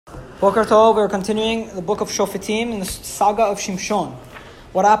Boker Tov, we're continuing the book of Shofetim in the saga of Shimshon.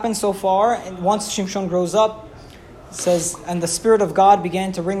 What happened so far, and once Shimshon grows up, it says, and the Spirit of God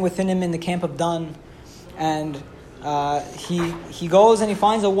began to ring within him in the camp of Dan. And he goes and he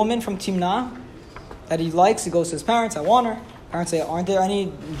finds a woman from Timnah that he likes. He goes to his parents, I want her. Parents say, aren't there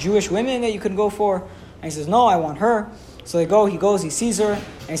any Jewish women that you could go for? And he says, no, I want her. So he goes, he sees her,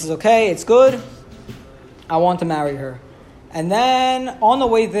 and he says, okay, it's good. I want to marry her. And then on the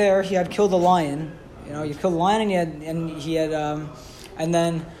way there, he had killed a lion. You killed a lion, and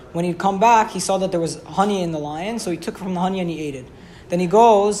then when he'd come back, he saw that there was honey in the lion, so he took from the honey and he ate it. Then he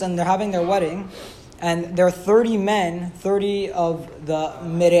goes, and they're having their wedding, and there are 30 men, 30 of the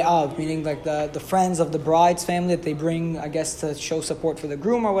Mere'av, meaning like the friends of the bride's family that they bring, I guess, to show support for the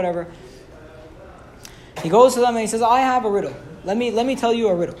groom or whatever. He goes to them and he says, I have a riddle. Let me tell you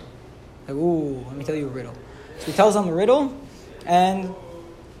a riddle. Let me tell you a riddle. So he tells them the riddle, and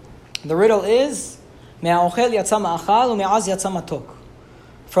the riddle is, from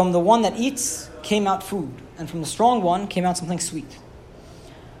the one that eats came out food, and from the strong one came out something sweet.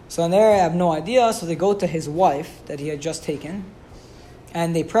 So in there, I have no idea, so they go to his wife that he had just taken,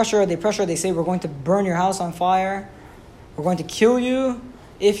 and they pressure, they say, we're going to burn your house on fire, we're going to kill you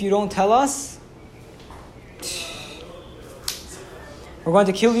if you don't tell us. We're going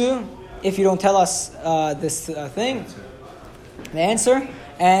to kill you if you don't tell us this thing, the answer.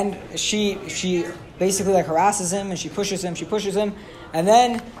 And she basically like harasses him and she pushes him, and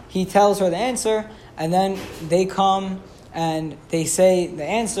then he tells her the answer, and then they come and they say the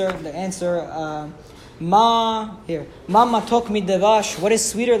answer, ma matok midevash, what is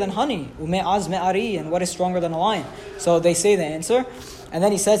sweeter than honey, ume'az me'ari, and what is stronger than a lion. So they say the answer, and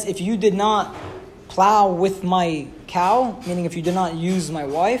then he says, if you did not plow with my cow, meaning if you did not use my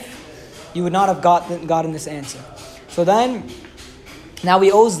wife, you would not have gotten this answer. So then, now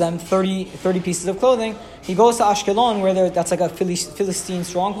he owes them 30 pieces of clothing. He goes to Ashkelon, where that's like a Philistine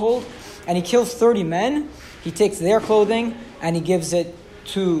stronghold, and he kills 30 men. He takes their clothing, and he gives it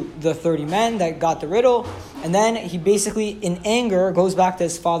to the 30 men that got the riddle. And then he basically, in anger, goes back to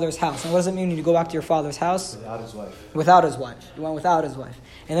his father's house. And what does it mean when you go back to your father's house? Without his wife. He went without his wife.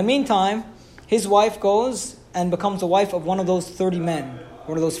 In the meantime, his wife goes and becomes the wife of one of those 30 men,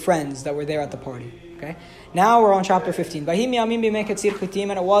 one of those friends that were there at the party. Okay. Now we're on chapter 15. And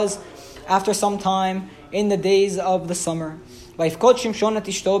it was after some time in the days of the summer. Shimshon,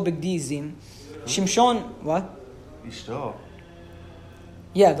 what? Ishto.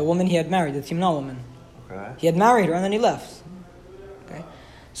 Yeah, the woman he had married, the Timnah woman. Okay. He had married her and then he left. Okay.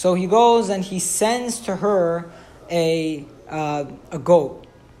 So he goes and he sends to her a goat.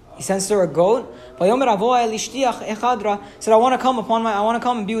 He sends to her a goat. Said, I want to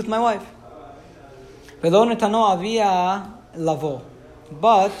come and be with my wife. But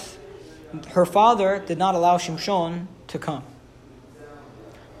her father did not allow Shimshon to come.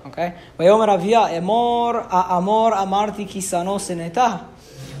 Okay?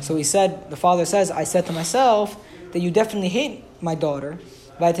 So he said, the father says, I said to myself that you definitely hate my daughter.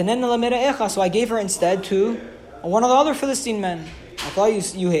 So I gave her instead to one of the other Philistine men. I thought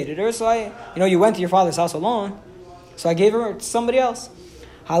you hated her, so you went to your father's house alone. So I gave her to somebody else.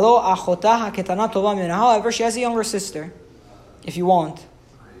 However, she has a younger sister, if you want.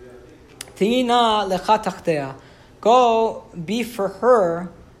 Go be for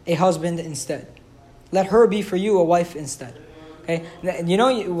her a husband instead. Let her be for you a wife instead. Okay? You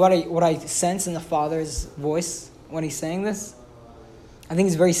know what I sense in the father's voice when he's saying this? I think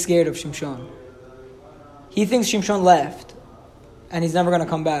he's very scared of Shimshon. He thinks Shimshon left, and he's never going to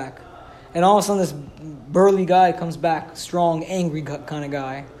come back. And all of a sudden this burly guy comes back, strong, angry kind of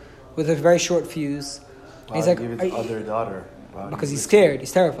guy, with a very short fuse. Why he's like, give his other daughter? Because he's scared,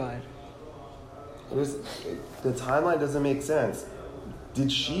 he's terrified. The timeline doesn't make sense.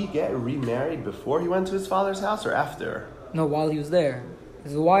 Did she get remarried before he went to his father's house or after? No, while he was there.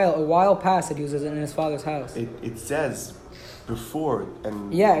 There's a while past that he was in his father's house. It says before.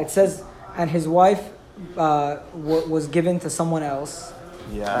 And yeah, it says, and his wife was given to someone else.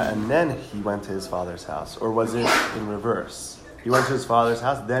 Yeah, and then he went to his father's house. Or was it in reverse? He went to his father's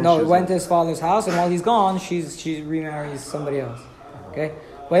house, then No, he went to his father's house, and while he's gone, she remarries somebody else. Okay?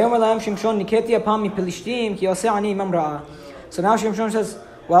 So now Shimshon says,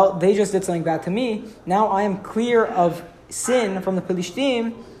 well, they just did something bad to me. Now I am clear of sin from the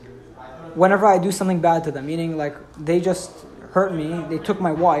Philistine whenever I do something bad to them. Meaning, like, they just hurt me. They took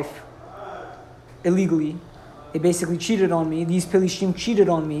my wife illegally. They basically cheated on me. These Philistine cheated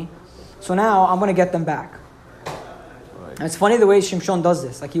on me. So now I'm going to get them back. And it's funny the way Shimshon does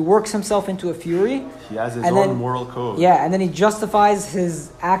this. Like he works himself into a fury. He has his own moral code. Yeah, and then he justifies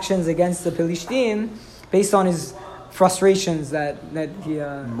his actions against the Pelishtim based on his frustrations that he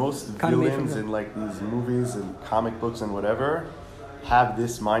most villains in like these movies and comic books and whatever have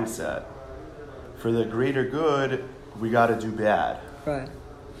this mindset. For the greater good, we got to do bad. Right.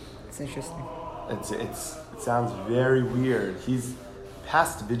 It's interesting. It sounds very weird. He's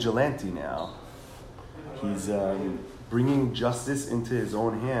past vigilante now. He's bringing justice into his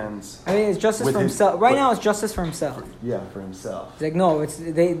own hands. I mean, it's justice for himself. Right now, it's justice for himself. For himself. It's like, no,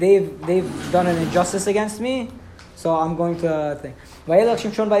 they've done an injustice against me, so I'm going to think.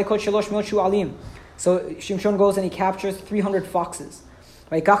 So Shimshon goes and he captures 300 foxes.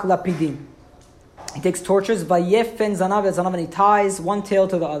 He takes torches, and he ties one tail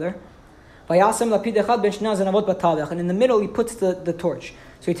to the other. And in the middle, he puts the torch.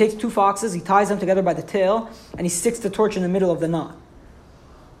 So he takes two foxes, he ties them together by the tail, and he sticks the torch in the middle of the knot.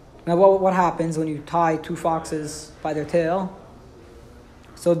 Now, what happens when you tie two foxes by their tail?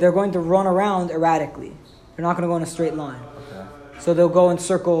 So they're going to run around erratically. They're not going to go in a straight line. Okay. So they'll go in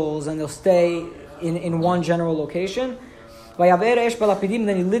circles, and they'll stay in one general location.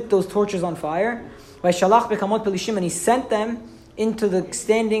 Then he lit those torches on fire. And he sent them into the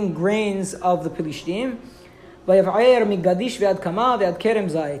standing grains of the Pelishtim.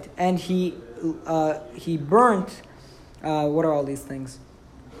 And he burnt, what are all these things?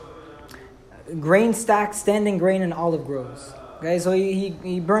 Grain stacks, standing grain, and olive groves. Okay, so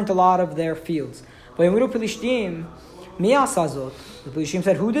he burnt a lot of their fields. The Pelishtim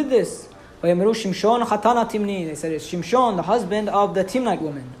said, who did this? They said, it's Shimshon, the husband of the Timnite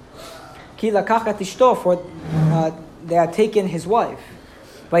woman. For they had taken his wife.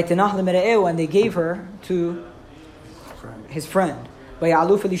 And they gave her to his friend. So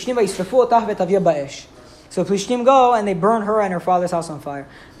Pelishtim go and they burn her and her father's house on fire.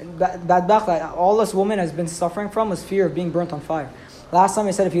 That all this woman has been suffering from was fear of being burnt on fire. Last time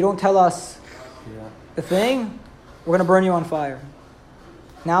he said, if you don't tell us the thing, we're going to burn you on fire.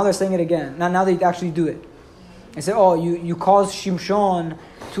 Now they're saying it again. Now they actually do it. They say, you caused Shimshon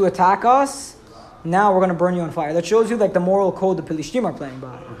to attack us. Now we're going to burn you on fire. That shows you like the moral code the Pelishtim are playing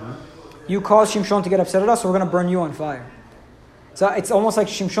by. Mm-hmm. You caused Shimshon to get upset at us, so we're going to burn you on fire. So it's almost like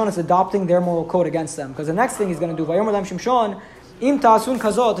Shimshon is adopting their moral code against them. Because the next thing he's going to do, Vayomer Lam Shimshon, Im Ta'asun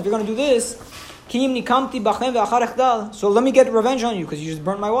Kazot, if you're going to do this, Kiim Nikamti Bachem Ve'achar Echdal. So let me get revenge on you because you just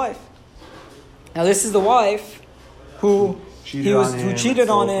burnt my wife. Now this is the wife who cheated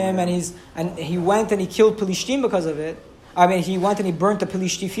on him, and he went and he killed Pelishtim because of it. I mean, he went and he burnt the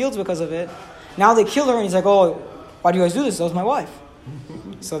Pelishtim fields because of it. Now they kill her, and he's like, why do you guys do this? That was my wife.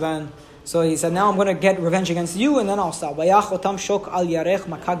 So he said, now I'm going to get revenge against you, and then I'll stop. Then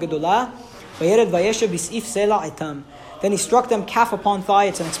he struck them calf upon thigh.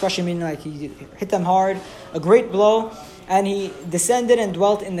 It's an expression meaning like he hit them hard, a great blow, and he descended and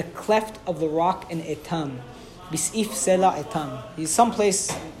dwelt in the cleft of the rock in Etam. Bis'if Sela Etam. He's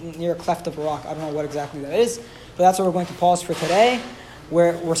someplace near a cleft of a rock. I don't know what exactly that is, but that's where we're going to pause for today,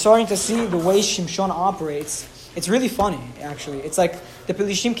 where we're starting to see the way Shimshon operates. It's really funny, actually. It's like the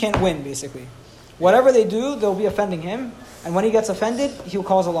Pelishtim can't win, basically. Whatever they do, they'll be offending him, and when he gets offended, he'll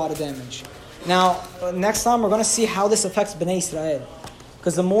cause a lot of damage. Now, next time we're going to see how this affects Bnei Israel,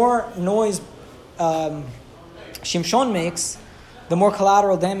 because the more noise Shimshon makes, the more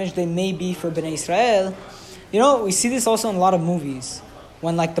collateral damage they may be for Bnei Israel. You know, we see this also in a lot of movies,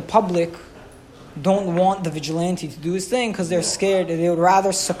 when like the public don't want the vigilante to do his thing because they're scared. They would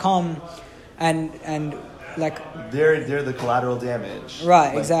rather succumb and like they're the collateral damage. Right,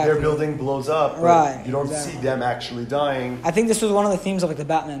 like exactly. Their building blows up, but right, you don't see them actually dying. I think this was one of the themes of like the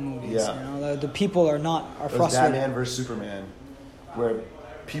Batman movies. Yeah. You know, the people are frustrated. Batman versus Superman, where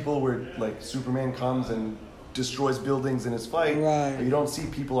people were like Superman comes and destroys buildings in his fight, right. But you don't see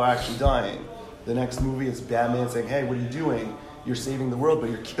people are actually dying. The next movie is Batman saying, "Hey, what are you doing? You're saving the world, but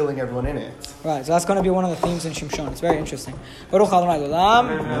you're killing everyone in it." Right, so that's going to be one of the themes in Shimshon. It's very interesting. Baruch Adonai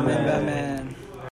L'olam. Amen.